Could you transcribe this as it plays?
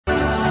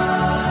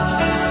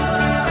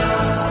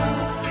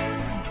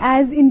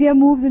As India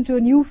moves into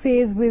a new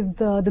phase with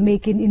the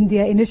Make in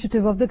India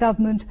initiative of the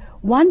government,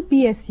 one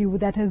PSU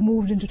that has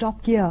moved into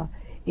top gear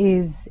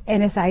is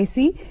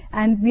NSIC,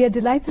 and we are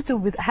delighted to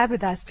have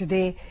with us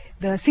today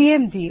the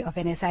CMD of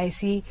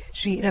NSIC,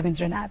 Shri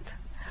Ravindranath.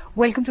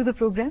 Welcome to the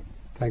program.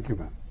 Thank you,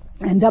 ma'am.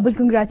 And double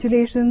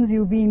congratulations,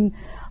 you've been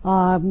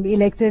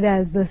elected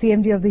as the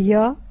CMD of the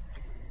year.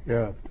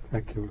 Yeah,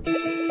 thank you.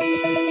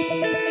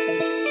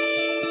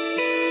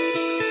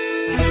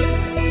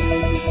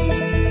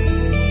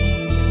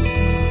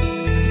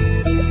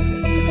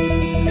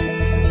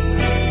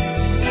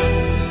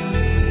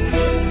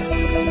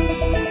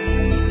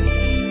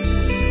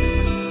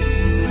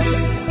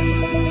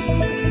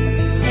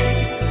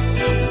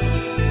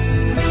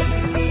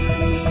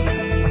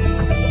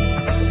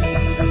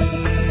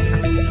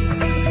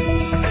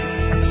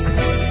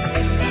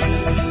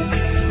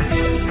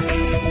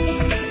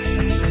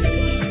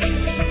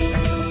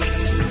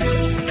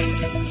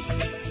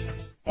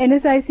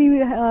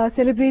 NSIC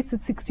celebrates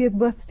its 60th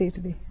birthday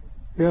today.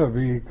 Yeah,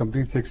 we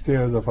complete 60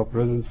 years of our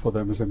presence for the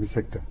MSME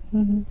sector.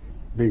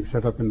 Being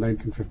set up in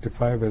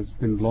 1955 has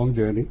been a long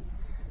journey,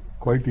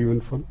 quite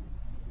eventful,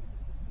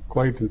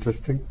 quite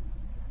interesting.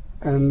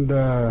 And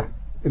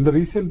in the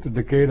recent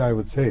decade, I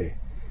would say,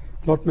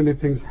 not many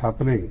things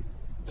happening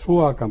through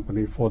our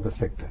company for the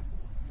sector.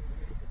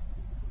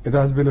 It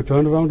has been a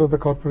turnaround of the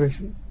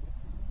corporation,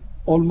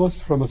 almost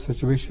from a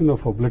situation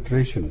of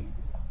obliteration,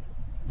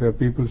 where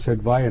people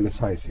said, why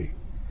NSIC?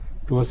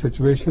 To a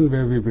situation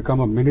where we become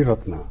a mini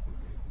Ratna,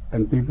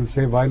 and people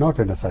say, why not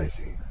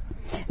NSIC?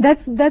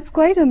 That's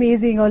quite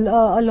amazing, a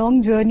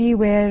long journey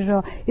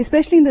where,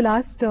 especially in the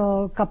last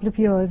couple of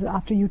years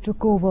after you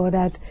took over,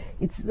 that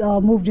it's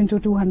moved into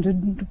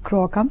 200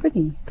 crore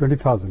company.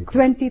 20,000 crore.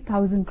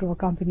 20,000 crore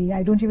company.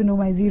 I don't even know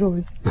my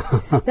zeros.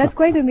 That's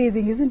quite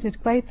amazing, isn't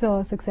it? Quite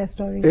a success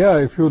story. Yeah,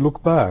 if you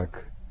look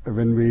back,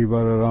 when we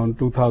were around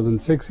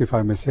 2006, if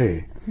I may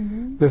say,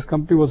 this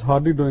company was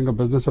hardly doing a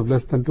business of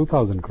less than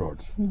 2,000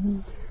 crores,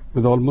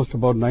 with almost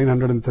about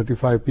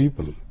 935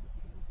 people,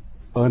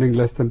 earning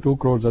less than 2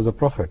 crores as a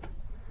profit,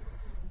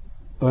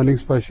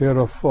 earnings per share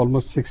of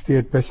almost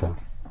 68 paisa.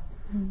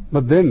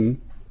 But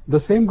then, the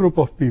same group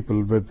of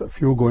people, with a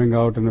few going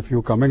out and a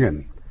few coming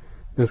in,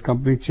 this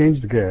company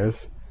changed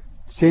gears,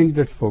 changed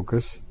its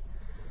focus,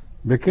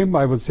 became,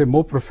 I would say,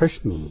 more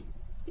professional,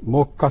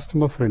 more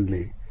customer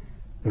friendly,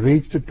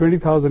 reached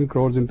 20,000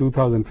 crores in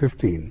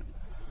 2015,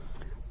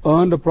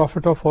 earned a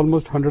profit of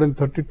almost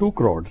 132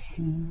 crores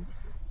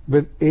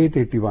with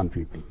 881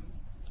 people.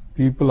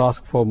 People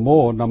ask for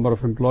more number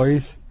of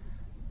employees,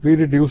 we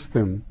reduced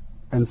them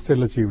and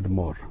still achieved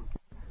more.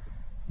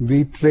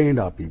 We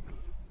trained our people.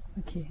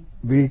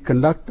 We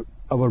conduct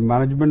our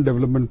management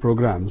development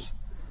programs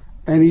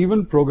and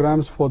even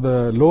programs for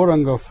the lower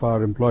rung of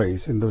our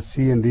employees in the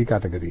C and D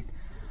category,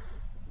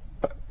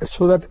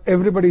 so that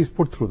everybody is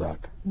put through that.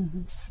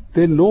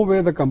 They know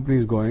where the company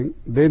is going,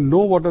 they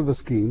know what are the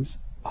schemes,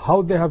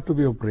 how they have to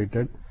be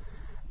operated,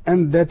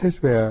 and that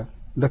is where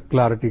the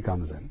clarity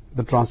comes in,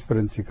 the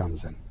transparency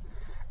comes in.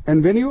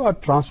 And when you are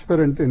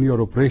transparent in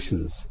your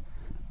operations,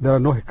 there are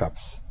no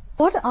hiccups.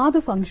 What are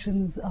the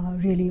functions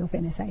really of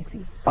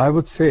NSIC? I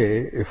would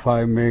say, if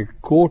I may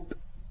quote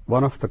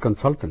one of the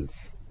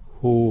consultants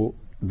who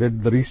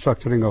did the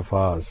restructuring of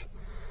ours,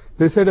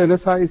 they said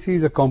NSIC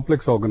is a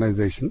complex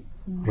organization,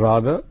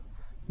 rather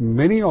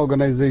many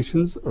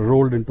organizations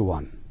rolled into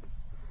one.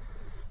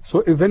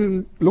 So if when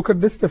you look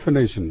at this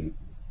definition,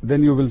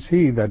 then you will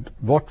see that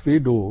what we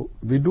do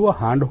a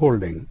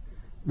hand-holding,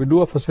 we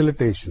do a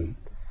facilitation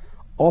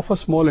of a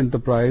small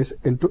enterprise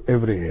into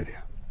every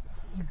area.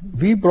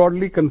 We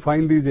broadly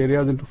confine these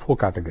areas into 4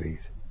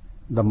 categories: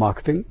 the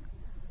marketing,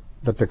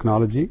 the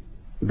technology,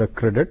 the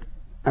credit,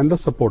 and the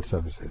support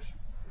services.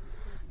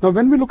 Now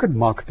when we look at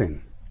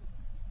marketing,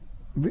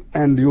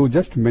 and you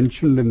just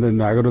mentioned in the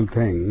inaugural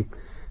thing,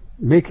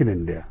 Make in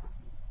India.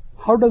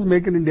 How does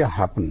Make in India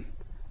happen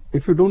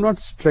if you do not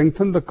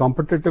strengthen the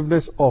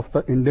competitiveness of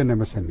the Indian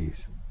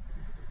MSMEs?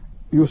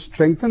 You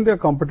strengthen their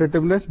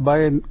competitiveness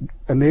by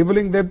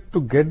enabling them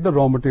to get the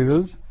raw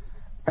materials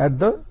at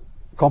the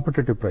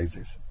competitive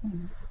prices.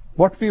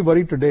 What we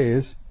worry today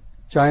is,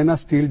 China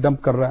steel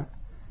dump कर रहा है,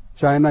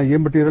 China ये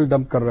material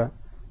dump कर रहा है.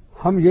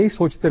 हम यही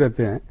सोचते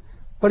रहते हैं,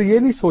 पर ये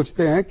नहीं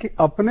सोचते हैं कि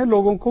अपने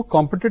लोगों को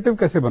कॉम्पिटिटिव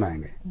कैसे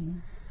बनाएंगे.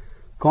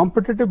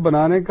 कॉम्पिटिटिव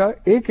बनाने का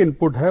एक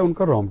इनपुट है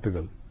उनका रॉ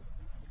मटेरियल.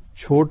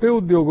 छोटे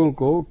उद्योगों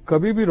को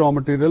कभी भी रॉ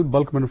मटेरियल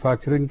बल्क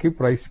मैन्युफैक्चरिंग की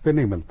प्राइस पे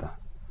नहीं मिलता.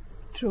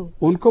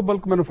 उनको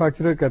बल्क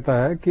मैन्युफैक्चरर कहता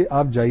है कि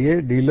आप जाइए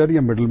डीलर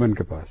या मिडलमैन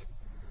के पास.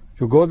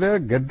 You go there,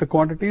 get the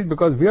quantities,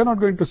 because we are not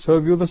going to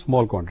serve you the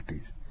small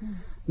quantities.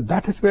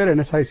 That is where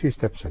NSIC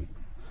steps in.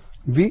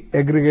 We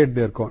aggregate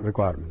their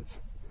requirements.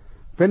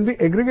 When we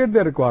aggregate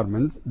their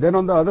requirements, then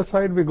on the other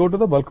side we go to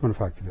the bulk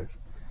manufacturers.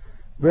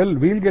 Well,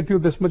 we'll get you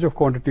this much of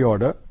quantity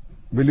order.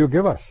 Will you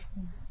give us?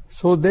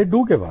 So they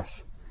do give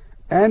us.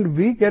 And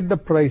we get the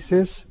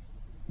prices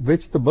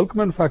which the bulk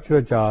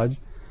manufacturer charge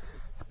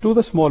to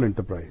the small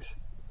enterprise.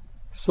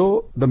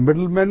 So the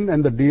middlemen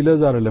and the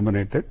dealers are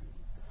eliminated.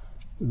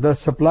 The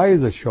supply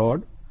is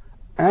assured,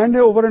 And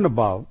over and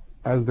above,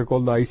 as they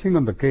call the icing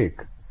on the cake,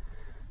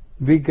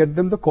 we get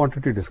them the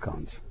quantity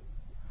discounts.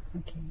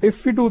 Okay.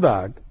 If we do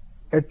that,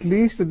 at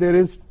least there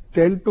is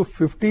 10 to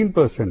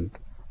 15%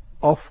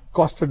 of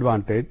cost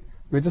advantage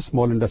which a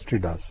small industry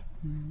does.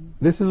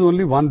 This is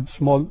only one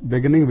small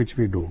beginning which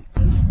we do.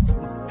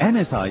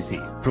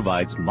 NSIC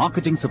provides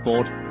marketing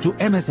support to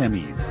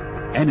MSMEs.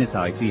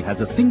 NSIC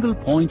has a single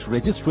point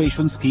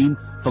registration scheme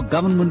for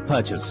government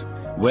purchase,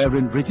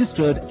 wherein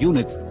registered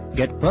units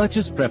get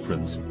purchase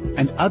preference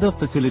and other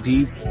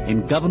facilities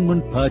in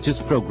government purchase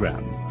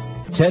program.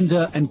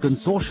 Tender and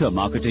consortia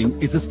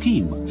marketing is a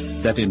scheme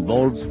that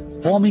involves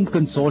forming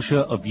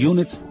consortia of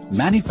units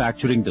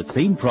manufacturing the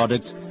same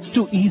products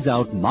to ease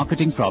out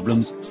marketing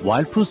problems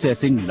while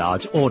processing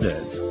large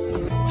orders.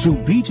 Through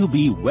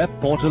B2B web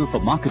portal for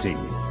marketing,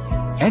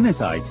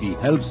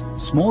 NSIC helps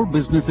small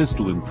businesses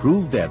to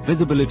improve their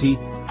visibility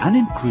and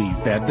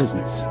increase their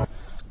business.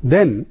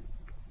 Then,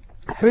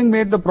 having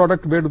made the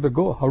product, where do they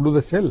go? How do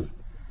they sell?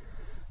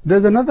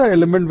 There's another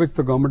element which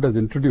the government has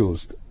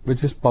introduced,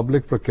 which is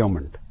public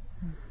procurement.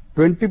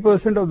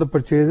 20% of the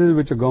purchases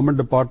which a government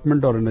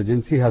department or an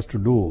agency has to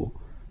do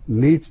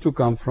needs to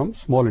come from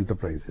small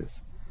enterprises.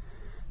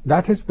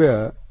 That is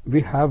where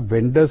we have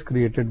vendors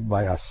created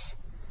by us.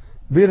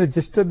 We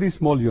register these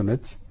small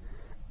units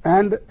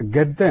and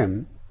get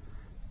them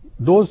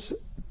those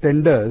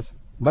tenders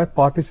by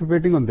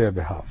participating on their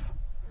behalf.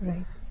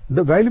 Right.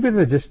 While we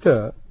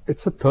register,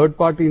 it's a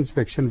third-party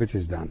inspection which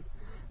is done.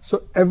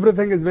 So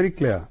everything is very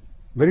clear,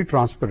 very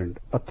transparent.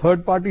 A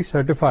third party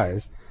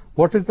certifies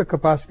what is the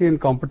capacity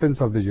and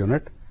competence of the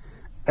unit.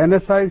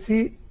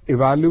 NSIC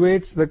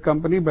evaluates the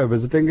company by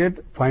visiting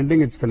it,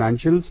 finding its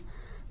financials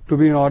to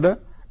be in order,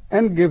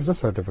 and gives a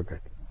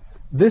certificate.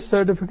 This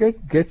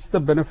certificate gets the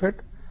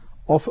benefit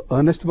of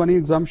earnest money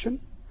exemption,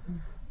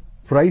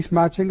 price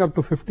matching up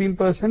to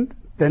 15%,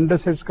 tender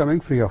sets coming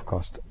free of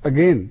cost.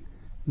 Again,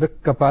 the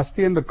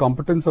capacity and the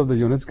competence of the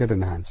units get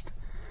enhanced.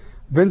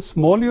 When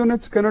small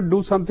units cannot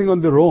do something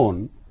on their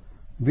own,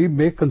 we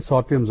make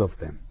consortiums of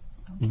them,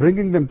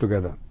 bringing them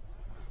together.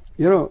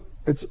 You know,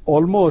 it's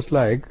almost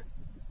like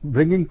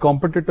bringing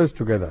competitors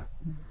together,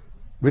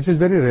 which is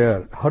very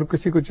rare. हर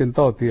किसी को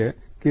चिंता होती है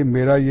कि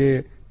मेरा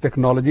ये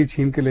technology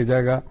छीन के ले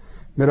जाएगा,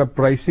 मेरा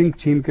प्राइसिंग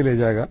छीन के ले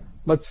जाएगा,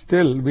 but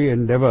still we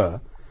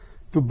endeavor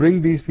to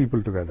bring these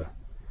people together.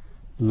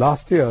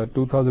 Last year,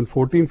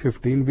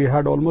 2014-15, we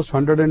had almost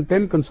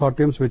 110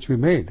 consortiums which we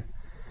made.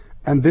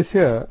 And this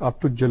year, up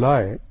to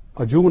July,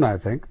 or June I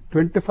think,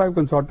 25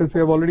 consortiums we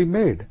have already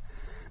made.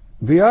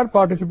 We are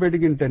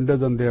participating in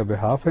tenders on their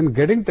behalf and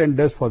getting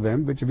tenders for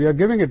them, which we are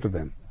giving it to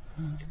them.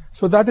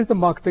 So that is the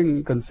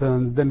marketing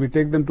concerns. Then we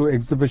take them to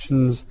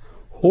exhibitions,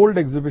 hold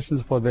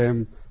exhibitions for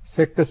them,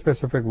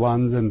 sector-specific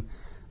ones and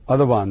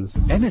other ones.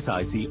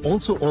 NSIC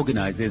also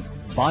organizes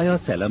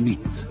buyer-seller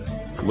meets,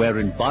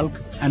 wherein bulk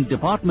and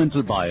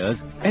departmental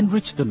buyers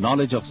enrich the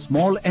knowledge of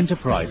small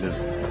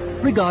enterprises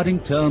regarding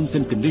terms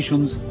and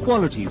conditions,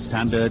 quality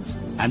standards,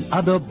 and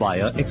other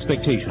buyer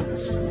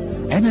expectations.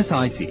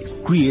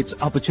 NSIC creates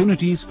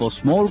opportunities for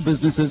small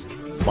businesses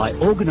by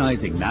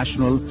organizing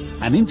national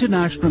and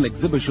international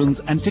exhibitions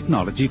and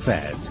technology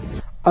fairs.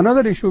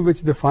 Another issue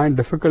which they find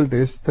difficult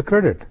is the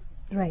credit.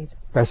 Right.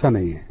 Paisa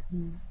nahi hai.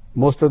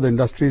 Most of the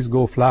industries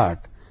go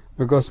flat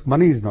because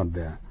money is not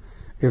there.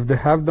 If they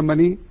have the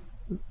money,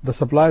 the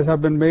supplies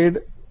have been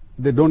made,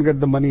 they don't get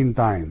the money in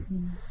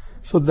time.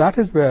 So that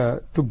is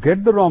where, to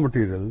get the raw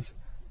materials,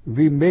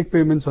 we make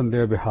payments on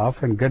their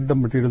behalf and get the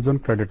materials on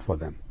credit for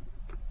them.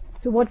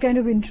 So what kind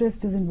of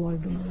interest is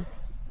involved in this?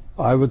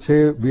 I would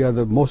say we are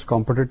the most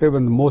competitive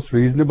and the most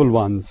reasonable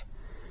ones.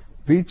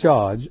 We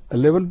charge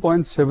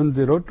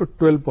 11.70 to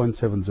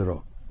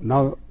 12.70.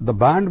 Now, the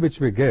band which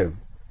we give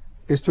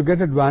is to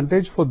get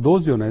advantage for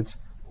those units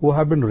who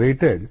have been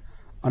rated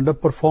under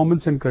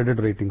performance and credit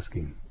rating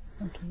scheme.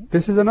 Okay.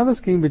 This is another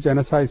scheme which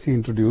NSIC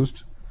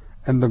introduced,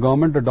 and the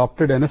government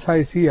adopted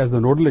NSIC as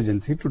the nodal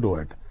agency to do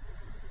it.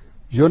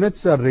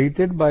 Units are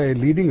rated by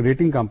leading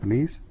rating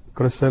companies,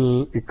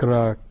 CRISIL,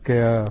 ICRA,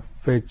 CARE,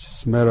 Fitch,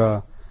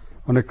 SMERA,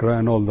 UNICRA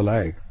and all the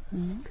like.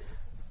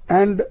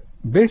 And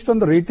based on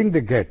the rating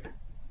they get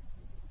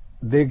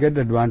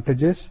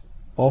advantages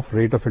of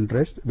rate of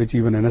interest, which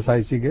even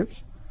NSIC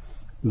gives,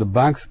 the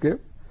banks give,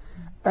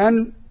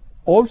 and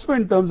also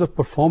in terms of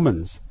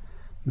performance,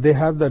 they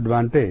have the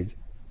advantage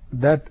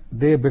that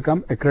they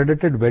become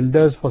accredited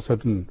vendors for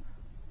certain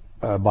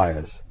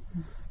buyers.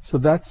 So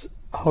that's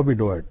how we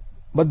do it.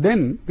 But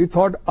then we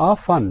thought our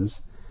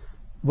funds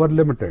were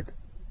limited.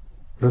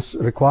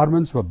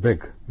 Requirements were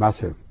big,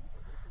 massive.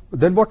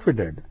 Then what we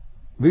did?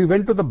 We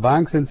went to the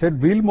banks and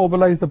said, we'll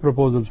mobilize the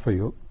proposals for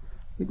you.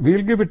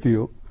 We'll give it to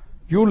you.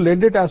 You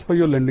lend it as per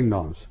your lending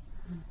norms.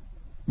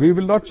 We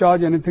will not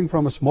charge anything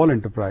from a small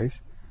enterprise.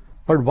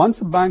 But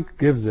once a bank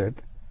gives it,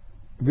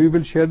 we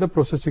will share the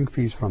processing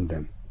fees from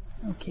them.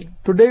 Okay.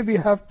 Today we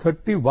have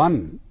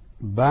 31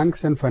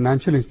 banks and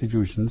financial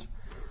institutions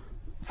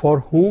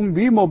for whom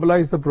we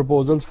mobilize the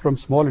proposals from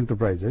small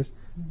enterprises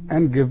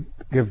and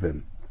give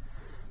them.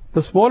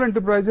 The small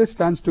enterprises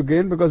stands to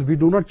gain because we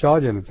do not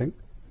charge anything.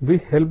 We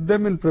help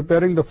them in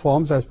preparing the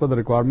forms as per the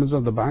requirements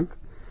of the bank,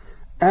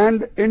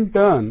 and in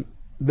turn,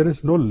 there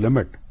is no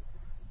limit.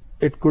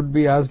 It could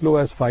be as low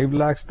as 5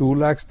 lakhs, 2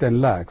 lakhs, 10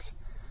 lakhs.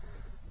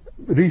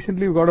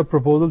 Recently, we got a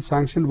proposal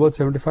sanctioned worth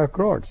 75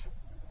 crores.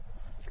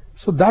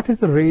 So that is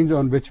the range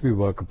on which we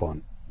work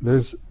upon. There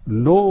is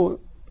no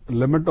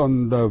limit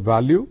on the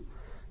value.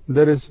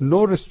 There is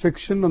no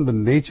restriction on the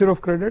nature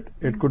of credit.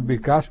 It could be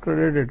cash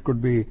credit, it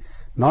could be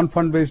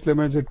non-fund based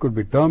limits, it could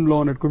be term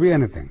loan, it could be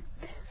anything.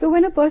 So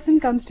when a person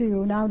comes to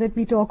you, now that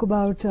we talk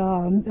about,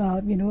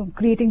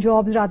 creating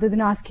jobs rather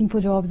than asking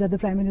for jobs that the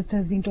Prime Minister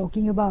has been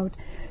talking about.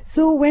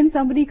 So when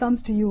somebody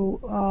comes to you,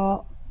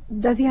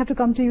 does he have to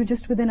come to you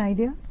just with an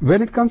idea?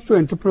 When it comes to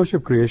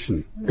entrepreneurship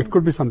creation, it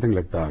could be something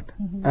like that.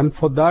 And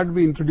for that,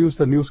 we introduced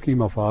a new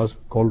scheme of ours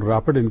called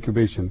Rapid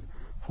Incubation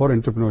for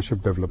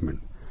Entrepreneurship Development.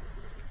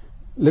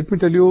 Let me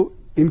tell you,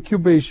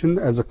 incubation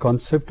as a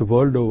concept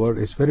world over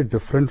is very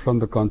different from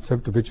the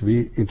concept which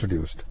we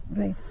introduced.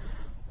 Right.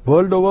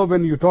 World over,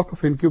 when you talk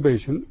of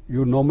incubation,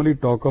 you normally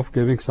talk of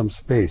giving some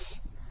space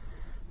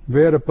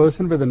where a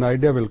person with an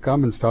idea will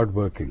come and start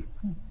working.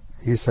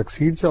 He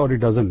succeeds or he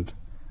doesn't.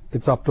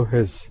 It's up to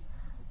his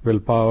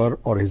willpower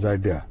or his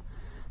idea.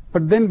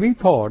 But then we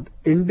thought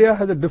India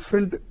has a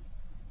different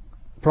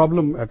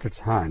problem at its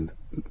hand.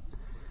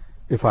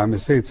 If I may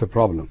say, it's a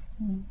problem.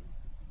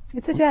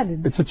 It's a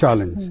challenge. It's a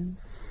challenge.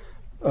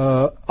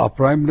 Our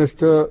Prime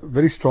Minister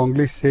very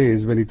strongly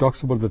says, when he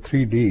talks about the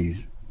 3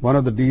 Ds, one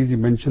of the Ds he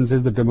mentions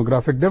is the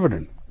demographic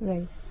dividend.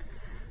 Right.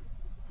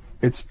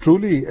 It's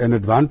truly an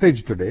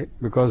advantage today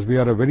because we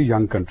are a very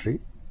young country.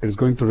 It's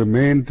going to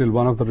remain till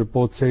one of the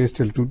reports says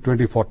till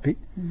 2040.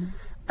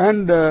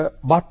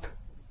 But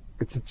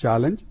it's a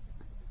challenge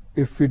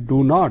if we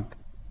do not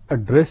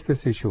address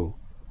this issue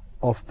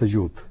of the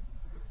youth,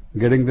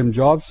 getting them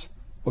jobs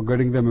or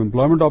getting them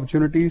employment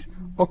opportunities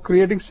or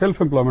creating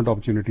self-employment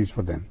opportunities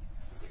for them.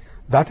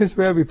 That is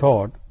where we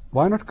thought,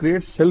 why not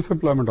create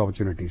self-employment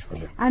opportunities for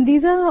them? And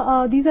these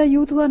are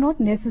youth who are not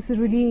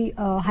necessarily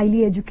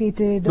highly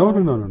educated or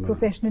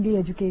professionally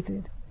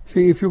educated.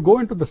 See, if you go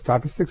into the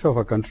statistics of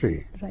our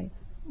country, right,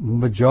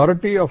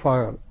 majority of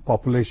our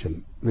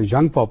population, the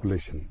young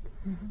population,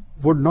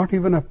 would not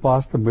even have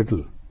passed the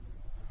middle.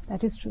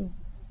 That is true.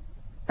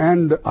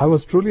 And I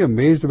was truly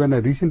amazed when I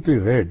recently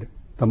read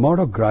the amount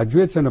of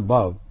graduates and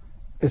above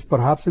is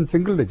perhaps in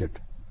single digit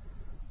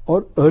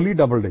or early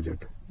double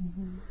digit.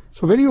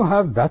 So when you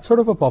have that sort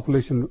of a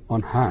population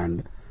on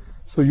hand,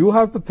 so you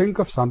have to think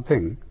of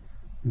something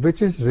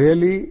which is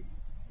really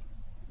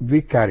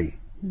we carry.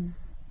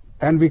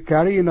 And we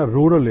carry in our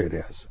rural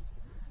areas.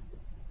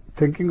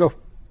 Thinking of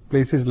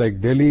places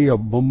like Delhi or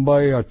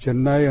Mumbai or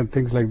Chennai and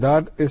things like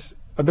that is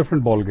a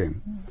different ball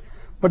game.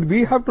 But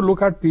we have to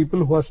look at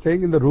people who are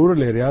staying in the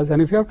rural areas,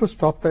 and if you have to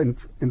stop the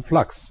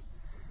influx,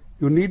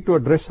 you need to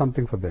address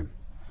something for them.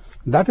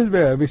 That is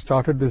where we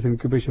started this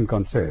incubation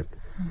concept,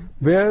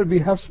 where we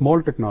have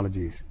small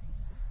technologies,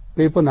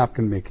 paper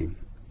napkin making,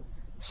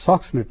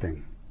 socks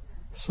knitting,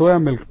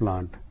 soya milk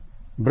plant,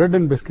 bread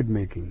and biscuit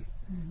making,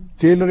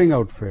 tailoring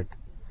outfit,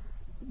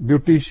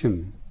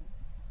 beautician,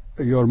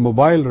 your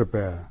mobile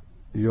repair,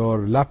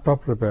 your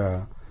laptop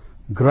repair,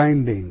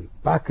 grinding,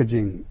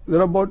 packaging. There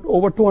are about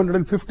over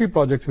 250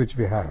 projects which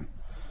we have.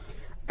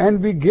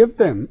 And we give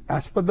them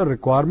as per the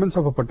requirements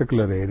of a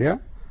particular area,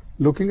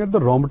 looking at the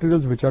raw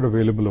materials which are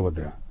available over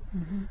there.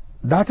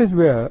 That is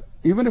where,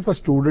 even if a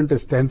student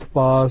is 10th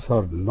pass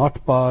or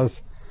not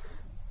pass,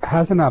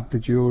 has an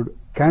aptitude,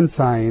 can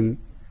sign,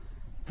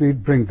 we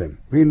bring them.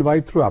 We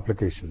invite through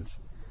applications.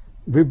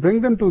 We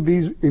bring them to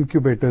these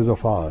incubators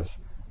of ours,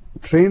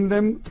 train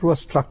them through a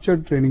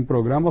structured training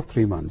program of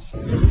 3 months.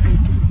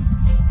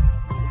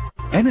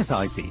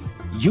 NSIC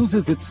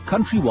uses its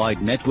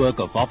countrywide network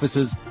of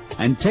offices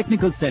and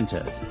technical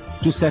centers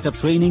to set up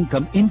training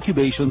cum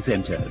incubation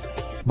centers.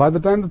 By the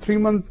time the 3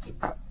 months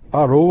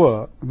are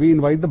over, we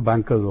invite the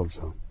bankers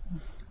also.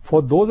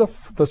 For those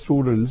of the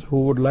students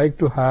who would like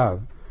to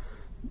have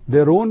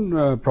their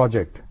own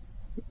project,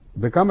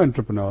 become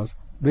entrepreneurs,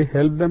 we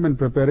help them in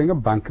preparing a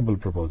bankable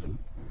proposal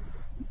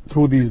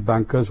through these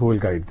bankers who will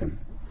guide them.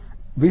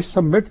 We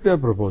submit their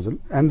proposal,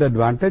 and the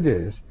advantage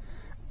is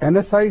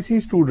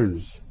NSIC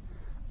students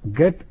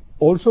get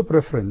also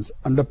preference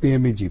under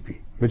PMEGP,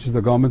 which is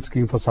the government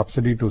scheme for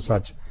subsidy to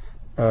such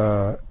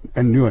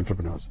and new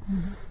entrepreneurs.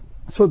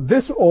 So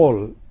this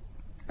all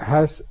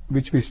has,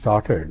 which we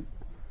started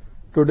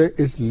today,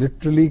 is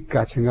literally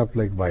catching up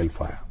like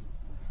wildfire.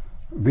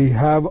 We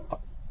have,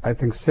 I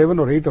think, 7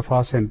 or 8 of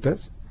our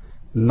centers,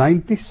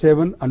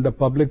 97 under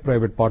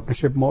public-private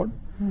partnership mode.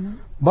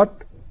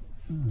 But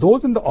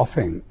those in the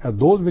offing,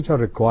 those which are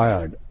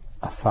required,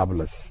 are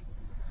fabulous.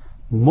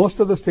 Most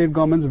of the state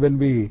governments, when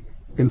we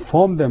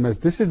inform them as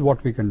this is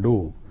what we can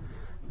do,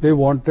 they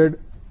wanted,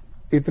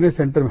 itne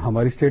center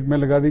hamari state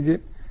mein laga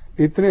dijiye,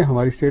 itne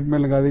hamari state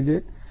mein laga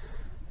dijiye.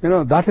 You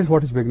know, that is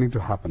what is beginning to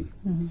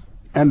happen.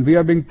 And we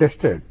are being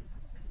tested.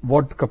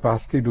 What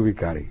capacity do we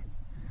carry?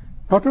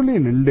 Not only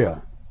in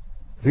India,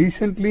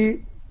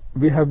 recently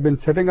we have been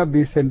setting up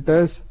these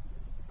centers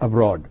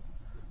abroad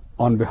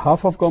on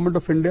behalf of Government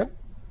of India,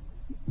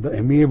 the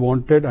MEA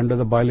wanted under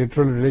the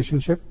bilateral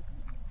relationship,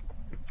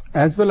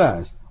 as well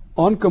as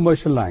on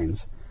commercial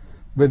lines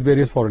with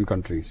various foreign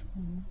countries.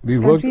 We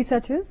worked Countries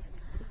such as?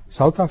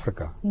 South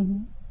Africa.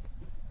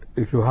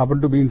 If you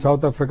happen to be in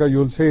South Africa,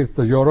 you'll say it's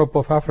the Europe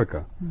of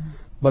Africa.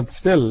 But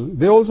still,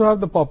 they also have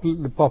the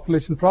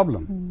population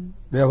problem.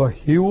 They have a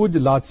huge,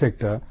 large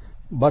sector,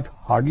 but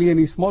hardly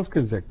any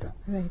small-scale sector.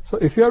 Right. So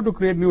if you have to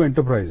create new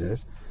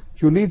enterprises,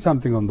 you need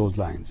something on those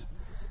lines.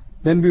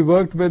 Then we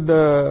worked with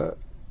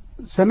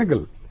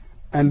Senegal,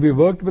 and we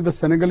worked with the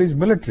Senegalese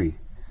military,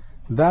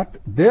 that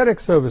their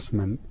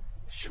ex-servicemen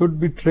should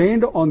be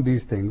trained on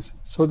these things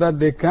so that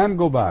they can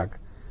go back.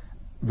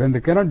 When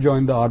they cannot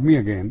join the army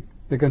again,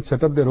 they can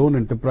set up their own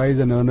enterprise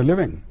and earn a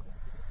living.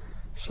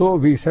 So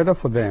we set up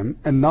for them,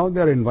 and now they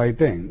are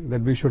inviting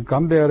that we should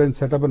come there and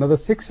set up another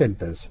 6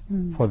 centers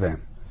for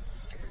them.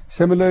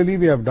 Similarly,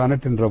 we have done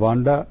it in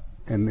Rwanda,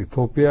 in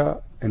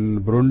Ethiopia,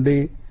 in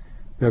Burundi.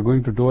 We are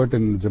going to do it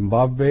in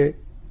Zimbabwe,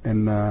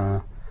 in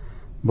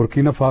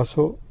Burkina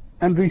Faso,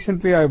 and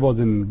recently I was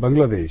in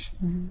Bangladesh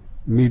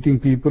meeting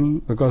people,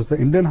 because the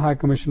Indian High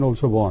Commission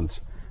also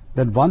wants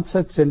that one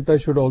such center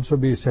should also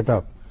be set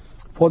up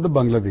for the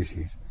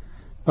Bangladeshis.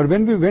 But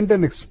when we went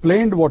and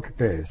explained what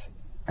it is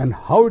and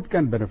how it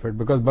can benefit,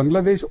 because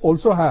Bangladesh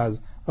also has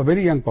a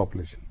very young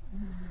population,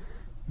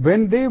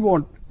 when they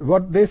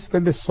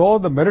saw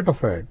the merit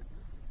of it,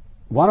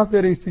 one of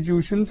their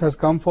institutions has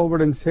come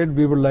forward and said,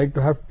 we would like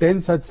to have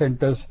 10 such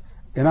centers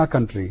in our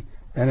country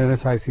and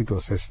NSIC to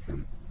assist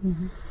them.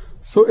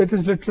 So it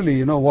is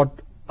literally, what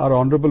our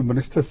Honorable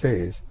Minister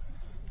says,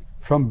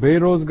 from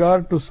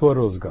Berozgar to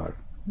Swarozgar,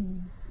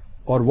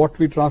 or what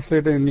we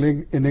translate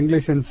in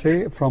English and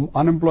say, from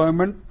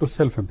unemployment to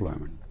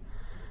self-employment.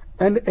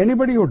 And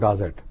anybody who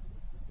does it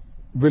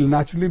will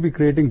naturally be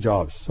creating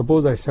jobs.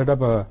 Suppose I set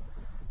up a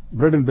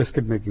bread and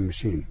biscuit making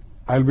machine.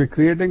 I'll be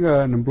creating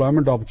an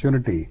employment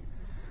opportunity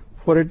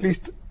for at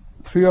least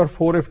 3 or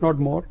 4, if not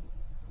more.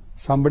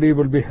 Somebody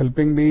will be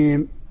helping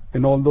me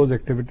in all those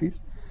activities.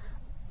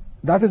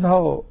 That is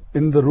how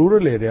in the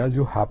rural areas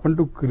you happen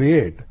to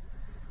create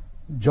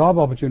job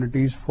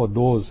opportunities for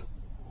those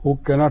who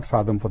cannot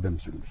fathom for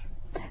themselves.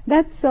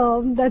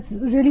 That's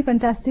really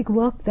fantastic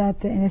work that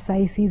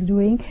NSIC is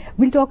doing.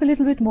 We'll talk a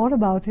little bit more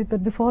about it,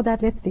 but before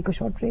that, let's take a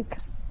short break.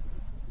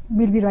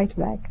 We'll be right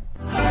back.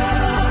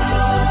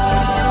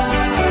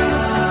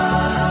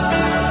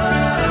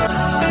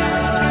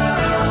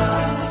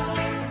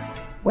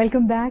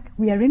 Welcome back.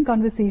 We are in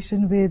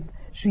conversation with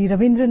Sri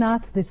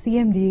Ravindranath, the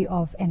CMD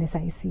of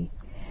NSIC.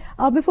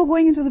 Before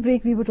going into the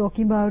break, we were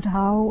talking about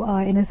how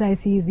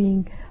NSIC is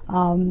being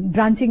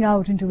branching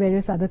out into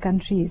various other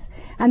countries.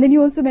 And then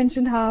you also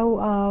mentioned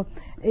how,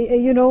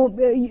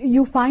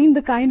 you find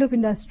the kind of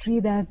industry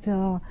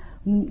that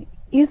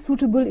is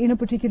suitable in a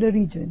particular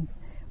region.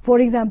 For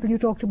example, you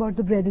talked about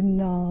the bread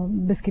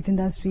and biscuit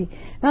industry.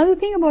 Now, the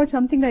thing about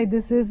something like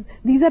this is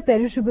these are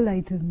perishable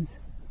items.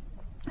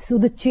 So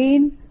the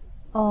chain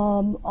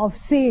of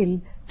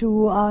sale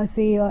to,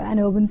 say, an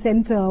urban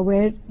center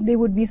where they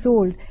would be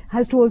sold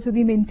has to also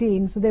be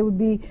maintained. So there would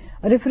be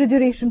a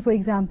refrigeration, for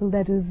example,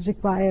 that is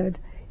required.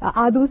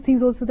 Are those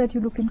things also that you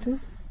look into?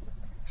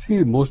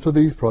 See, most of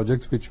these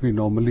projects which we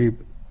normally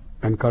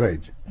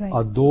encourage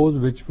are those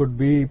which would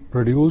be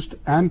produced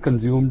and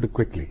consumed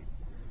quickly.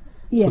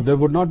 Yes. So there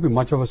would not be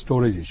much of a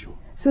storage issue.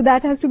 So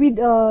that has to be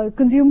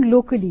consumed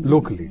locally?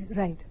 Locally.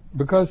 Right.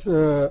 Because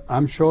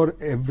I'm sure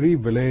every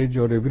village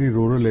or every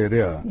rural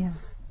area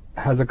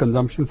has a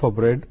consumption for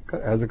bread,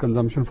 has a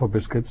consumption for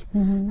biscuits,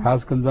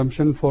 has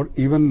consumption for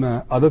even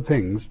other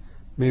things,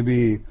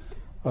 maybe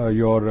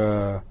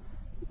your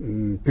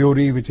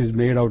puree which is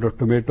made out of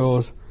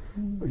tomatoes,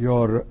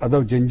 your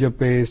other ginger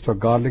paste or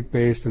garlic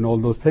paste and all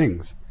those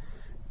things.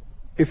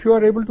 If you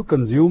are able to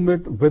consume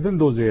it within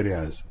those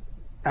areas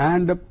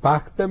and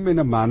pack them in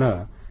a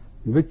manner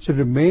which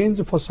remains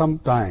for some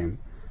time,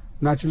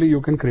 naturally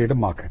you can create a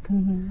market.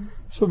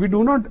 So we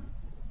do not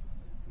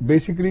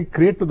basically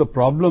create to the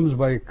problems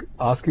by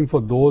asking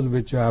for those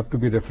which have to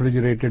be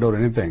refrigerated or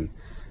anything.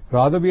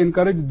 Rather, we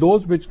encourage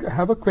those which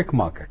have a quick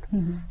market.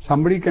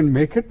 Somebody can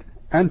make it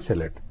and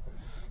sell it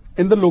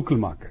in the local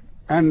market.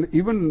 And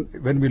even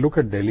when we look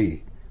at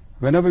Delhi,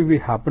 whenever we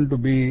happen to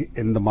be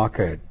in the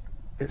market,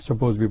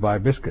 suppose we buy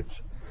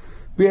biscuits,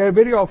 we are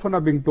very often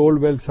are being told,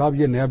 well, sahab,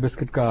 ye naya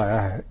biscuit ka aaya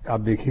hai,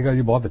 aap dekhiega,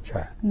 ye bahut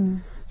acha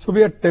hai. So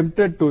we are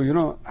tempted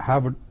to,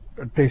 have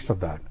a taste of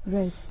that.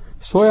 Right.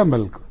 Soya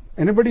milk.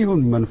 Anybody who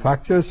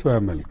manufactures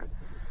soya milk,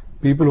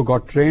 people who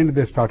got trained,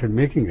 they started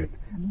making it,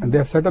 and they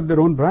have set up their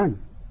own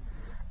brand.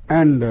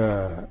 And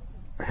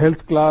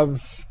health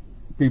clubs,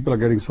 people are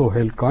getting so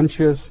health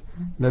conscious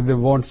that they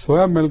want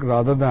soya milk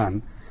rather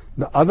than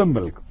the other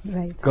milk.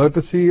 Right.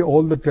 Courtesy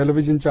all the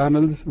television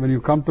channels, when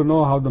you come to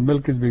know how the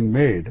milk is being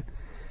made,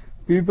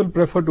 people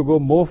prefer to go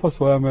more for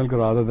soya milk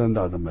rather than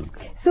the other milk.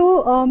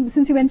 So,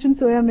 since you mentioned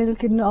soya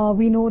milk,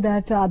 we know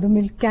that other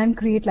milk can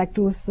create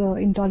lactose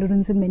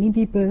intolerance in many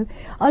people.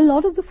 A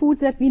lot of the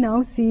foods that we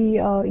now see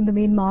in the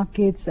main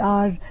markets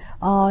are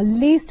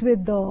laced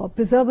with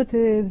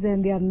preservatives,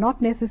 and they are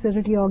not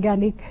necessarily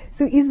organic.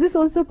 So, is this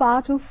also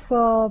part of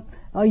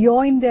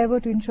your endeavor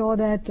to ensure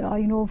that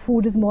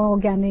food is more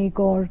organic,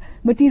 or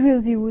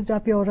materials used are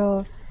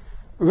purer?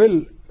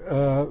 Well,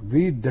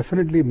 we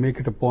definitely make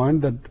it a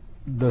point that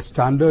the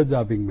standards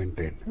are being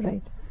maintained.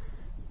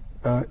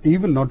 Right.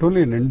 Even not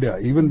only in India,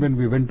 even when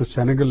we went to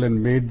Senegal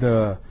and made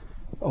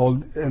all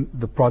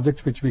the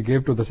projects which we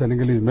gave to the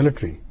Senegalese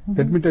military,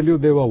 let me tell you,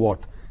 they were what?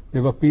 They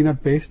were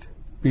peanut paste,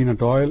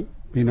 peanut oil,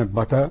 peanut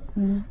butter.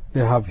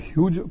 They have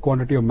huge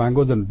quantity of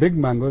mangoes and big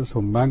mangoes,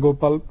 so mango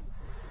pulp,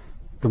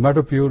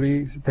 tomato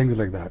puree, things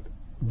like that.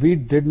 We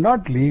did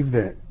not leave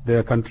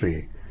their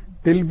country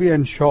till we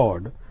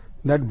ensured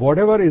that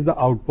whatever is the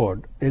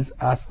output is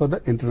as per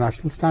the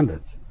international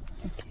standards.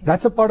 Okay.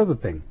 That's a part of the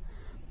thing.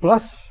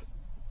 Plus,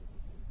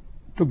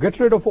 to get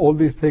rid of all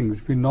these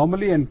things, we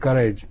normally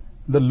encourage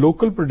the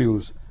local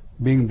produce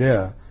being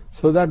there,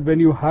 so that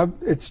when you have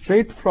it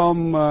straight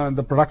from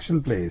the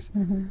production place,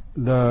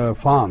 the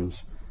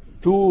farms,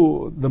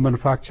 to the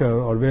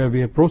manufacturer or where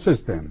we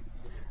process them,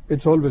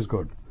 it's always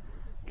good.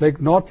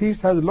 Like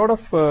Northeast has a lot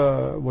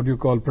of what you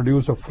call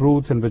produce of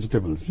fruits and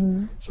vegetables.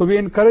 So we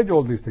encourage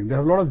all these things. They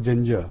have a lot of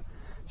ginger.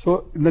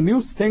 So in the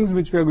new things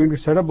which we are going to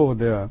set up over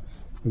there,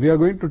 we are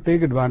going to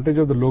take advantage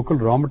of the local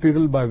raw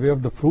material by way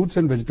of the fruits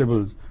and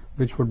vegetables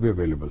which would be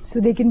available. So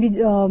they can be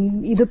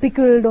either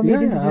pickled or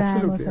made into jam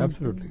absolutely, or something.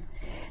 absolutely.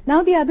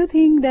 Now the other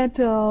thing that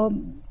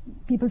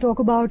people talk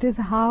about is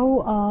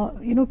how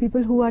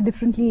people who are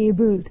differently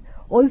abled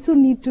also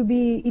need to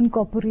be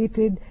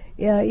incorporated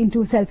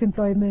into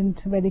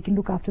self-employment where they can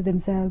look after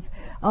themselves.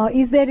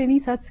 Is there any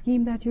such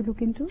scheme that you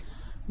look into?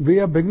 We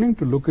are beginning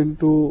to look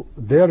into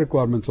their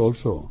requirements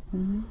also.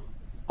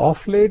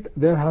 Of late,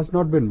 there has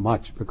not been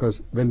much,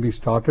 because when we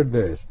started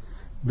this,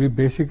 we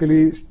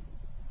basically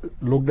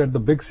looked at the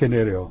big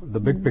scenario, the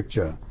big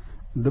picture,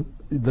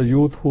 the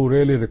youth who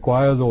really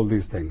requires all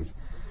these things.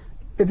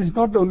 It is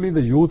not only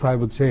the youth, I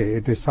would say,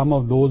 it is some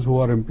of those who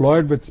are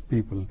employed with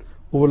people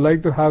who would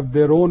like to have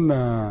their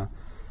own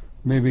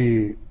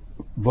maybe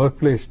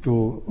workplace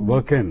to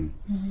work in.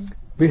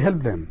 We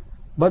help them.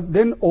 But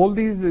then all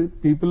these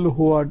people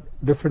who are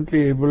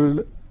differently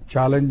abled,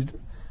 challenged,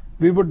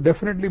 we would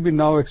definitely be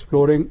now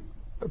exploring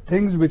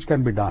things which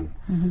can be done.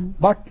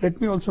 But let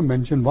me also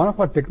mention, one of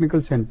our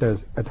technical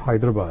centers at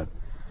Hyderabad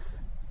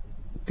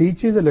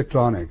teaches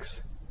electronics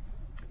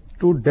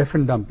to deaf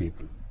and dumb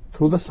people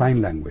through the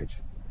sign language.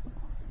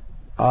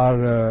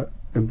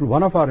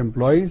 One of our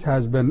employees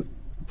has been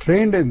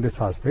trained in this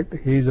aspect.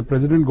 He is a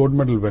President Gold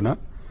Medal winner,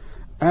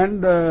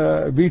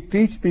 and we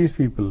teach these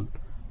people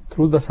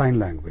through the sign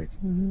language.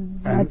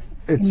 And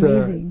it's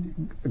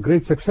amazing. A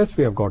great success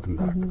we have gotten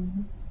that.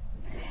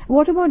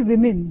 What about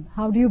women?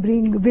 How do you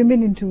bring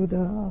women into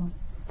the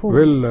fold?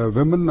 Well,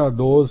 women are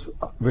those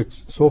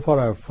which so far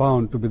I have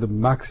found to be the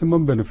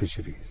maximum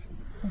beneficiaries,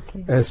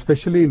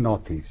 especially in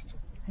Northeast.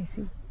 I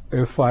see.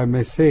 If I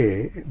may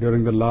say,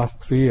 during the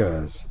last 3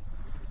 years,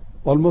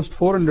 almost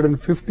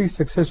 450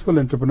 successful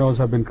entrepreneurs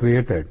have been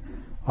created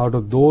out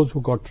of those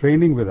who got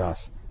training with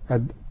us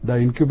at the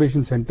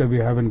incubation center we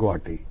have in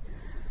Guwahati.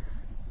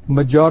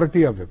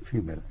 Majority of it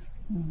females.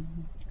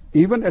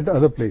 Even at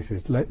other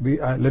places, like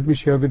let me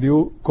share with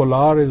you,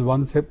 Kolar is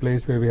one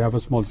place where we have a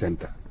small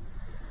center.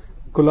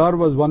 Kolar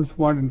was once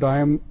upon in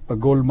time a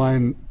gold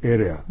mine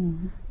area,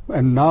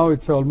 and now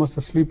it's almost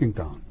a sleeping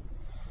town.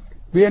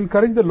 We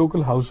encourage the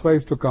local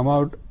housewives to come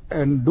out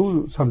and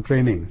do some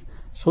trainings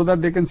so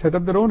that they can set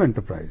up their own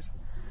enterprise.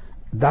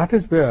 That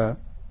is where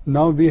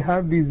now we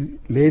have these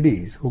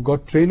ladies who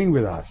got training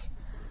with us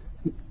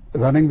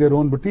running their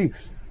own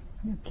boutiques.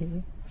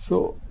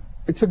 So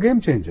it's a game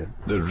changer.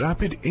 The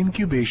rapid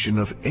incubation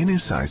of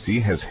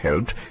NSIC has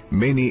helped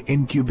many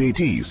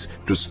incubatees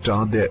to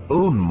start their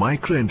own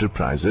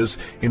micro-enterprises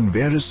in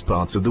various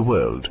parts of the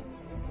world.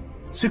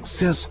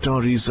 Success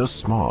stories are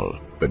small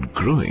but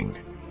growing,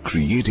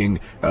 creating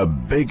a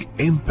big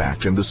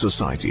impact in the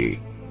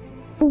society.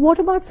 What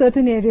about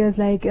certain areas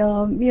like,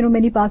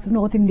 many parts of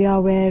North India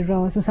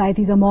where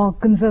societies are more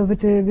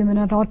conservative, women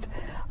are not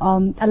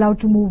allowed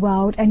to move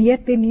out, and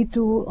yet they need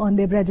to earn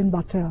their bread and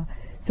butter.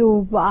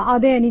 So are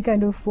there any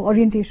kind of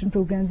orientation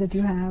programs that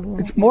you have? Or?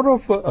 It's more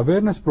of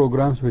awareness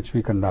programs which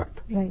we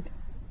conduct. Right.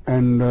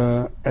 And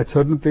at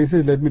certain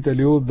places, let me tell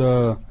you,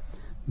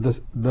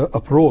 the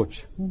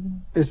approach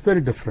is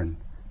very different.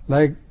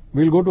 Like,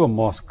 we'll go to a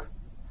mosque,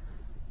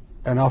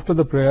 and after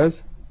the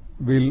prayers,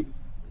 we'll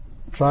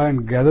try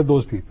and gather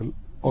those people,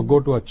 or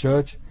go to a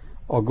church,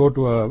 or go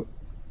to a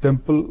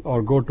temple,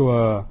 or go to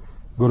a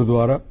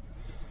gurudwara.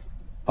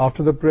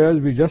 After the prayers,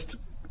 we just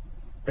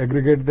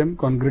aggregate them,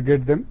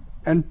 congregate them,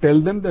 and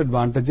tell them the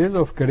advantages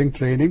of getting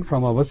training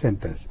from our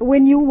centers.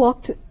 When you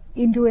walked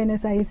into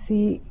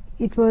NSIC,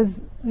 it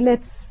was,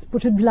 let's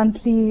put it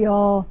bluntly,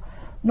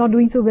 not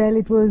doing so well,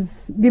 it was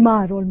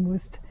bimar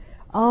almost.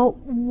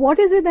 What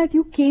is it that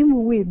you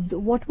came with?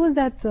 What was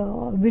that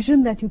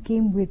vision that you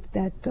came with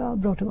that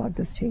brought about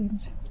this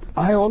change?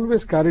 I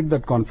always carried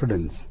that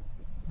confidence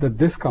that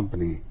this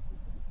company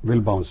will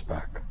bounce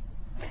back.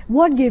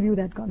 What gave you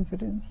that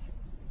confidence?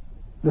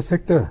 The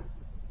sector.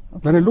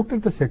 Okay. When I looked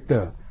at the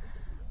sector,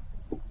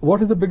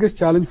 what is the biggest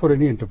challenge for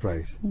any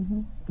enterprise?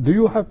 Do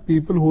you have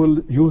people who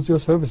will use your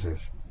services?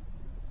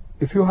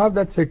 If you have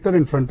that sector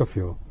in front of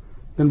you,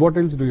 then what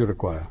else do you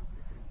require?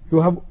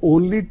 You have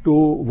only to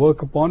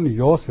work upon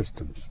your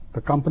systems,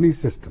 the company's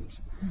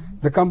systems,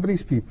 the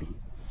company's people.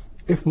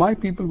 If my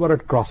people were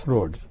at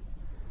crossroads,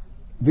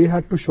 we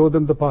had to show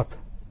them the path.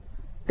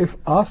 If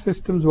our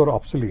systems were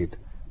obsolete,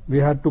 we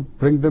had to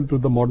bring them to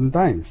the modern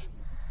times.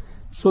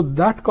 So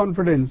that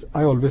confidence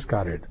I always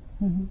carried.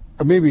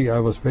 Maybe I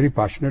was very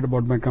passionate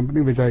about my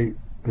company, which I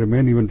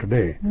remain even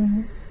today.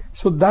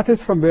 So that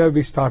is from where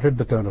we started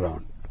the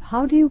turnaround.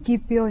 How do you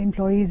keep your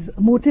employees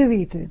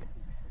motivated?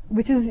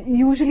 Which is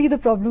usually the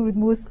problem with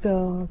most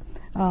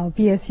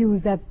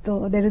PSUs, that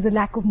there is a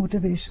lack of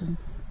motivation.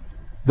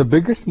 The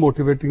biggest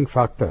motivating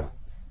factor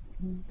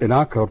in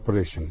our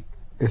corporation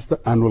is the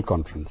annual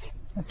conference,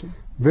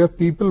 where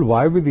people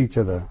vie with each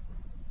other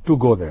to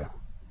go there,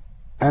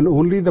 and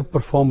only the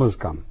performers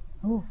come.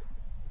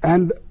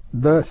 And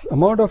the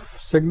amount of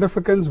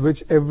significance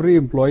which every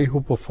employee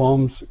who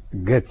performs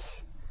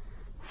gets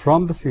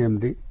from the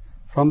CMD,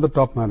 from the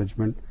top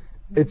management,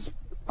 it's,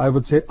 I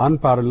would say,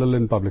 unparalleled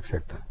in public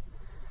sector.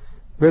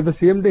 Where the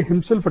CMD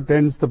himself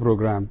attends the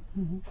program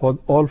for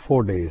all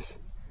 4 days,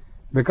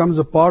 becomes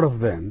a part of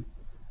them.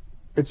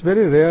 It's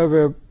very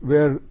rare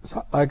where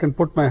I can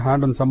put my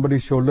hand on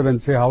somebody's shoulder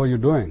and say, how are you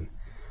doing?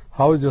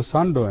 How is your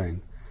son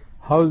doing?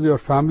 How is your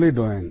family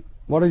doing?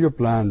 What are your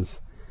plans?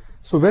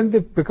 So when they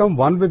become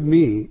one with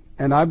me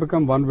and I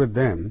become one with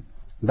them,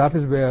 that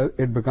is where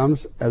it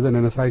becomes as an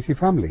NSIC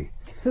family.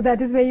 So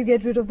that is where you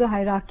get rid of the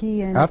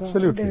hierarchy and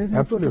there is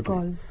no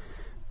protocol.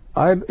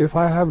 If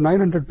I have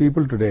 900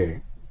 people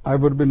today, I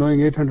would be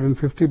knowing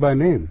 850 by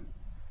name,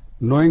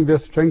 knowing their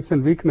strengths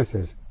and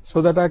weaknesses,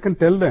 so that I can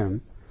tell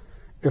them.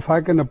 If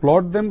I can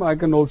applaud them, I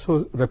can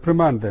also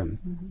reprimand them.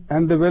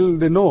 And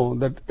they know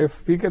that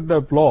if we get the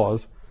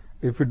applause,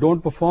 if we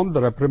don't perform, the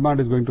reprimand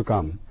is going to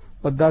come.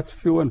 But that's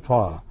few and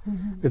far.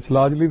 It's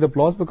largely the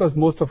applause because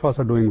most of us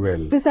are doing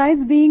well.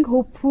 Besides being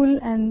hopeful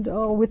and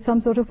with some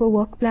sort of a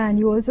work plan,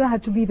 you also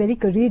had to be very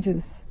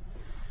courageous.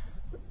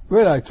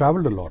 Well, I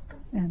traveled a lot.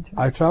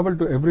 I traveled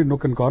to every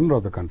nook and corner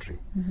of the country.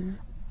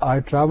 I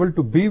traveled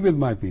to be with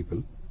my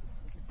people,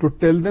 to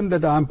tell them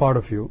that I am part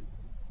of you,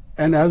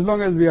 and as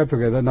long as we are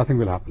together, nothing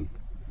will happen.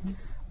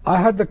 I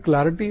had the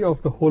clarity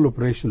of the whole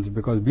operations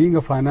because being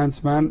a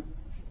finance man,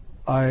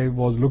 I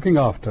was looking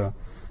after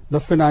the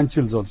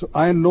financials also.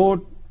 I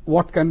know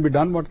what can be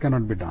done, what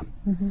cannot be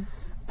done.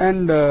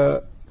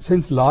 And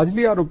since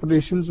largely our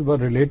operations were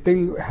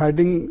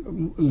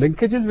having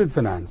linkages with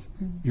finance,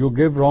 you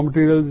give raw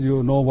materials,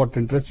 you know what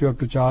interest you have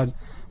to charge,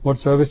 what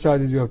service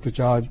charges you have to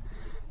charge.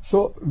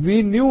 So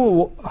we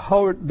knew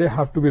how they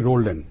have to be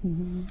rolled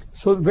in.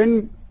 So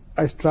when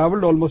I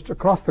traveled almost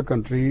across the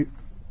country,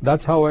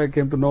 that's how I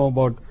came to know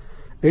about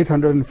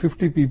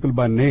 850 people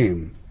by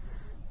name.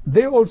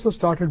 They also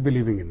started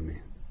believing in me.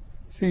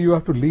 See, you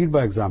have to lead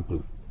by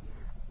example.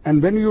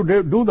 And when you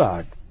do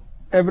that,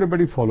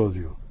 everybody follows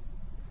you.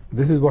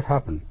 This is what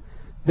happened.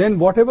 Then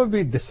whatever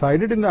we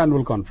decided in the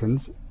annual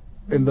conference,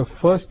 in the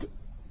first,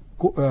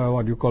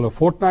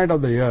 fortnight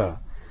of the year,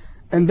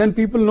 and then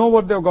people know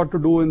what they've got to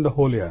do in the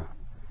whole year.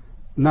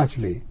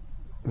 Naturally,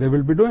 they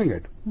will be doing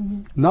it.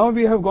 Now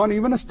we have gone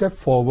even a step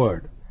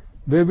forward,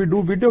 where we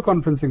do video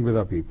conferencing with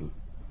our people.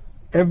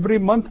 Every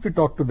month we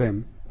talk to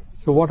them.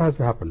 So what has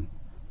happened?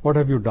 What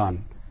have you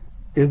done?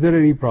 Is there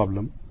any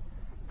problem?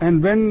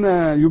 And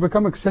when you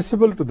become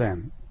accessible to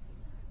them,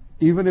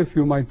 even if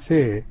you might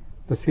say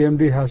the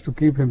CMD has to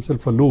keep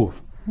himself aloof,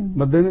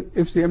 but then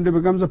if CMD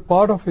becomes a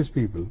part of his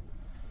people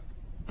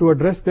to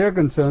address their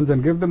concerns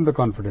and give them the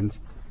confidence,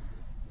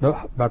 the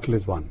battle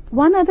is won.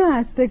 One other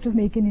aspect of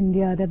Make in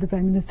India that the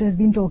Prime Minister has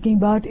been talking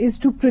about is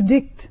to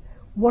predict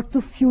what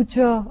the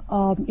future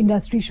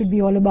industry should be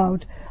all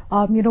about.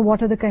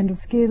 What are the kind of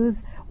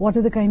skills, what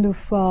are the kind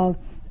of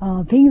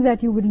things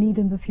that you will need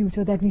in the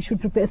future that we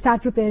should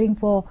start preparing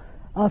for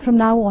from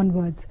now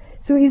onwards.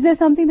 So is there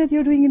something that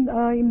you're doing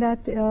in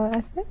that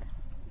aspect?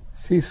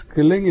 See,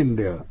 skilling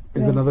India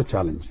is another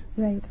challenge.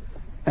 Right.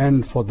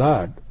 And for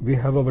that, we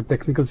have our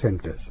technical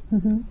centers,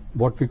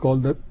 what we call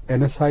the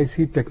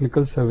NSIC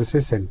Technical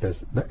Services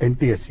Centers, the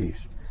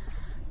NTSCs.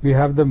 We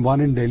have them,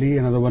 one in Delhi,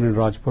 another one in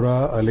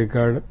Rajpura,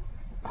 Aligarh,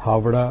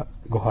 Havada,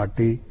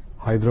 Guwahati,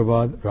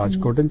 Hyderabad,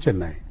 Rajkot and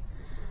Chennai.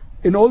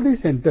 In all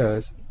these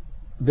centers,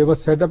 they were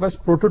set up as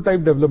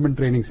prototype development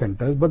training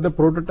centers, but the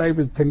prototype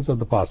is things of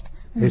the past,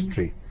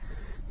 history.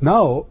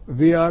 Now,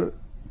 we are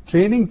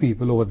training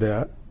people over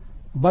there,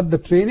 but the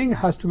training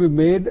has to be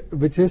made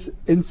which is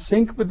in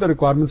sync with the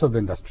requirements of the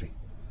industry.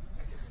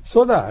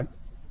 So that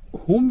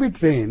whom we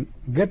train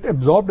get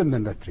absorbed in the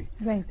industry.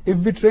 Right. If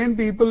we train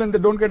people and they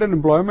don't get an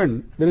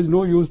employment, there is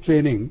no use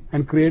training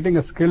and creating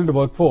a skilled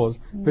workforce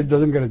which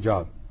doesn't get a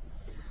job.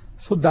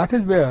 So that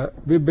is where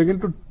we begin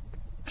to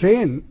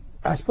train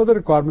as per the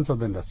requirements of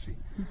the industry.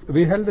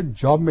 We held a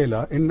job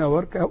mela in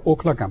our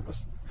Okhla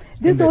campus.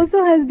 This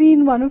also has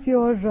been one of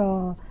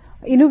your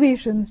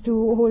innovations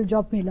to hold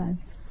job melas.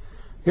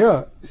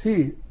 Yeah,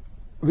 see,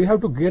 we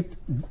have to get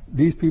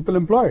these people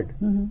employed.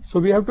 So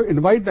we have to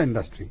invite the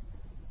industry.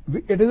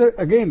 It is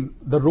again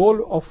the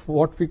role of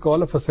what we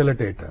call a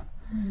facilitator.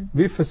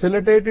 We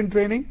facilitate in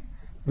training,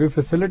 we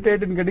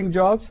facilitate in getting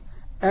jobs,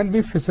 and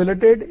we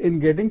facilitate in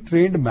getting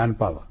trained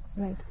manpower.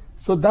 Right.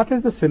 So that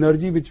is the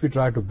synergy which we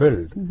try to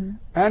build,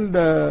 and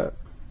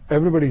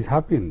everybody is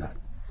happy in that.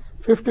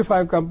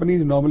 55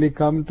 companies normally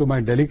come to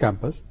my Delhi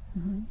campus,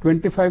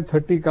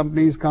 25-30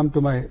 companies come to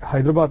my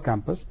Hyderabad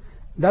campus.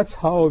 That's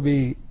how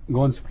we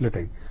go on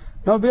splitting.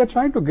 Now we are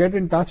trying to get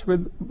in touch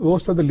with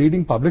most of the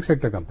leading public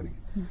sector companies.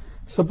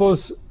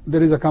 Suppose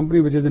there is a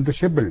company which is into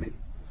shipbuilding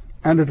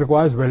and it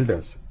requires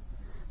welders.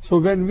 So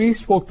when we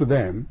spoke to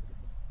them,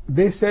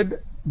 they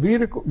said, we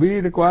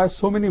require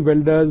so many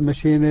welders,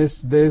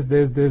 machinists,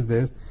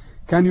 this.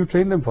 Can you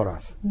train them for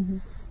us?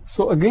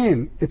 So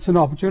again, it's an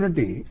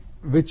opportunity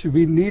which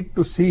we need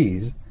to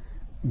seize,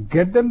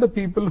 get them the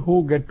people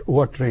who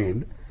are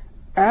trained,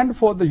 and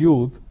for the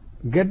youth,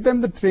 get them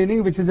the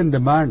training which is in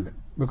demand,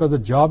 because the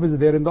job is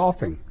there in the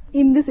offing.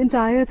 In this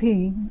entire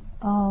thing,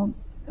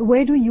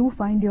 where do you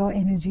find your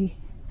energy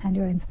and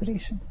your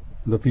inspiration?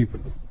 The people,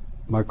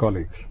 my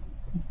colleagues.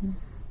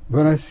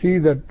 When I see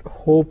that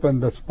hope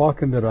and the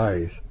spark in their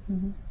eyes,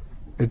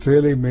 it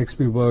really makes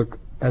me work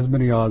as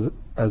many hours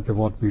as they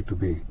want me to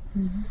be.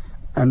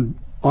 And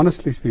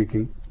honestly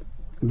speaking,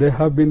 they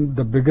have been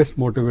the biggest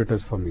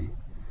motivators for me.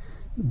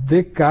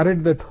 They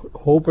carried that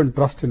hope and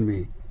trust in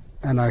me,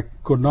 and I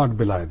could not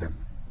belie them.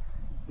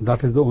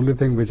 That is the only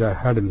thing which I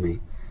had in me,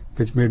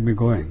 which made me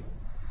going.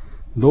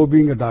 Though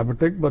being a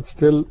diabetic, but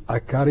still I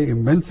carry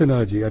immense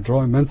energy, I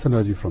draw immense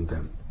energy from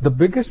them. The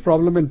biggest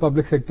problem in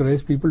public sector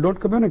is people don't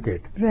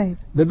communicate. Right.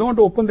 They don't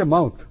open their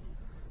mouth.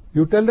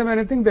 You tell them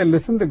anything, they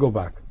listen, they go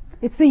back.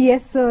 It's the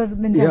yes sir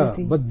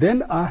mentality. Yeah, but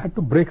then I had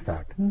to break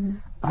that.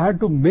 I had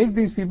to make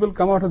these people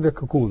come out of their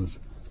cocoons.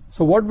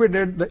 So what we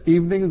did, the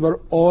evenings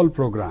were all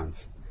programs.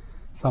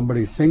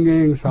 Somebody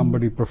singing,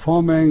 somebody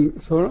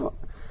performing,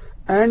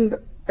 and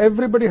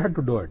everybody had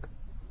to do it.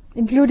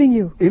 Including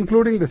you?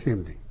 Including the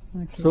CMD.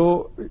 Okay.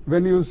 So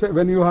when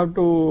you have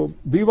to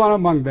be one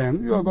among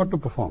them, you have got to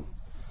perform.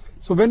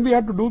 So when we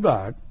had to do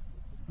that,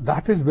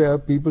 that is where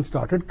people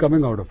started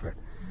coming out of it.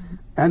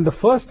 And the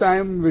first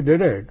time we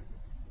did it,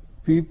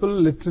 people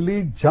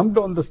literally jumped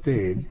on the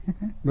stage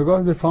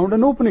because they found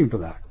an opening to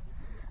that.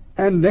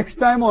 And next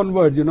time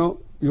onwards, you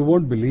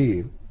won't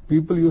believe,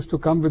 people used to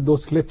come with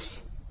those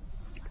clips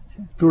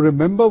to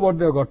remember what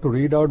they've got to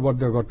read out, what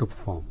they've got to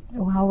perform.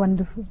 Oh, how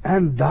wonderful.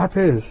 And that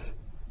is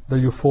the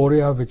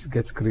euphoria which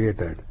gets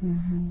created.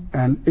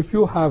 And if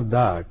you have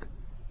that,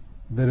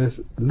 there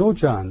is no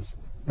chance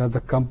that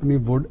the company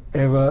would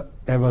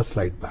ever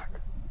slide back.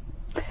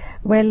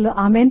 Well,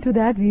 amen to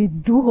that. We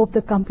do hope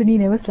the company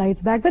never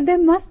slides back, but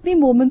there must be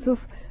moments of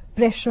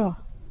pressure.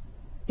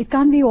 It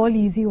can't be all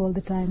easy all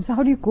the time. So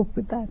how do you cope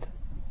with that?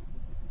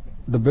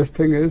 The best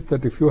thing is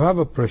that if you have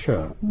a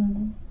pressure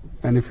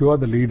and if you are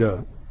the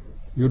leader,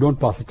 you don't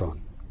pass it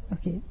on.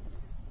 Okay.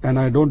 And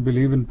I don't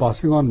believe in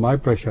passing on my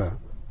pressure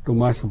to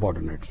my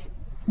subordinates.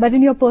 But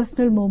in your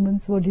personal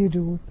moments, what do you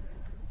do?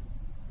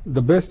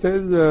 The best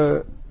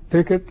is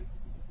take it,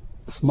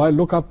 smile,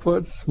 look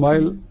upwards,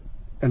 smile,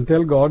 and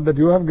tell God that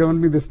you have given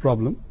me this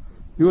problem.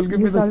 You will give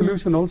me the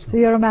solution also. So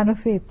you're a man of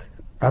faith.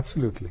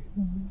 Absolutely.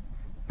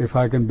 If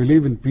I can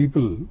believe in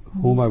people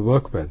whom I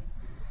work with,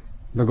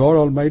 the God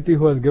Almighty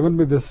who has given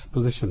me this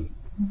position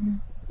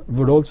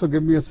would also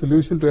give me a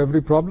solution to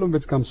every problem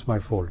which comes to my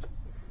fold.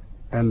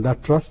 And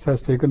that trust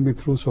has taken me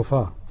through so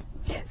far.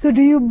 So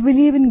do you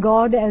believe in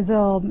God as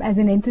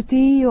an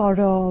entity or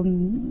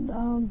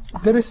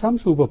there is some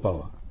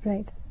superpower.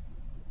 Right.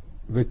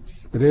 Which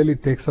really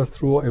takes us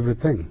through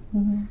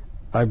everything.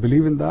 I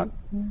believe in that.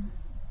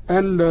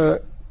 And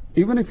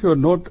even if you are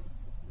not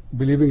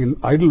believing in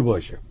idol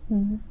worship,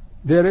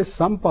 there is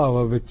some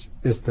power which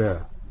is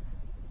there.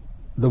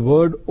 The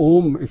word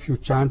Om, if you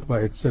chant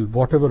by itself,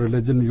 whatever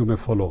religion you may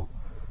follow,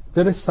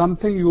 there is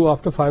something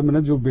after 5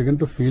 minutes, you begin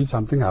to feel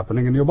something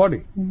happening in your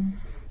body.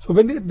 So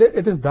when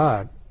it is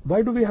that,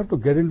 why do we have to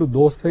get into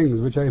those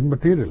things which are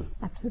immaterial?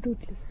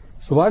 Absolutely.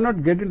 So why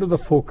not get into the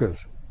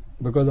focus?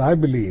 Because I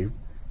believe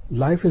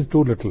life is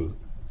too little.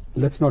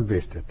 Let's not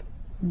waste it.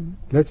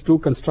 Let's do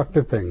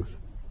constructive things,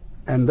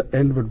 and the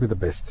end would be the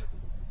best.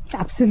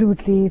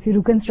 Absolutely. If you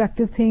do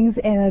constructive things,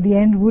 the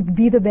end would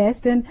be the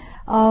best. And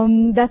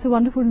that's a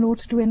wonderful note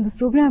to end this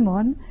program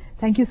on.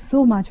 Thank you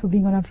so much for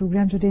being on our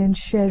program today and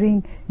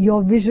sharing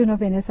your vision of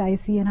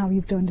NSIC and how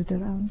you've turned it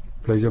around.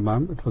 Pleasure,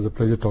 ma'am. It was a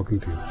pleasure talking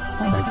to you.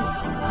 Thank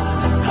you.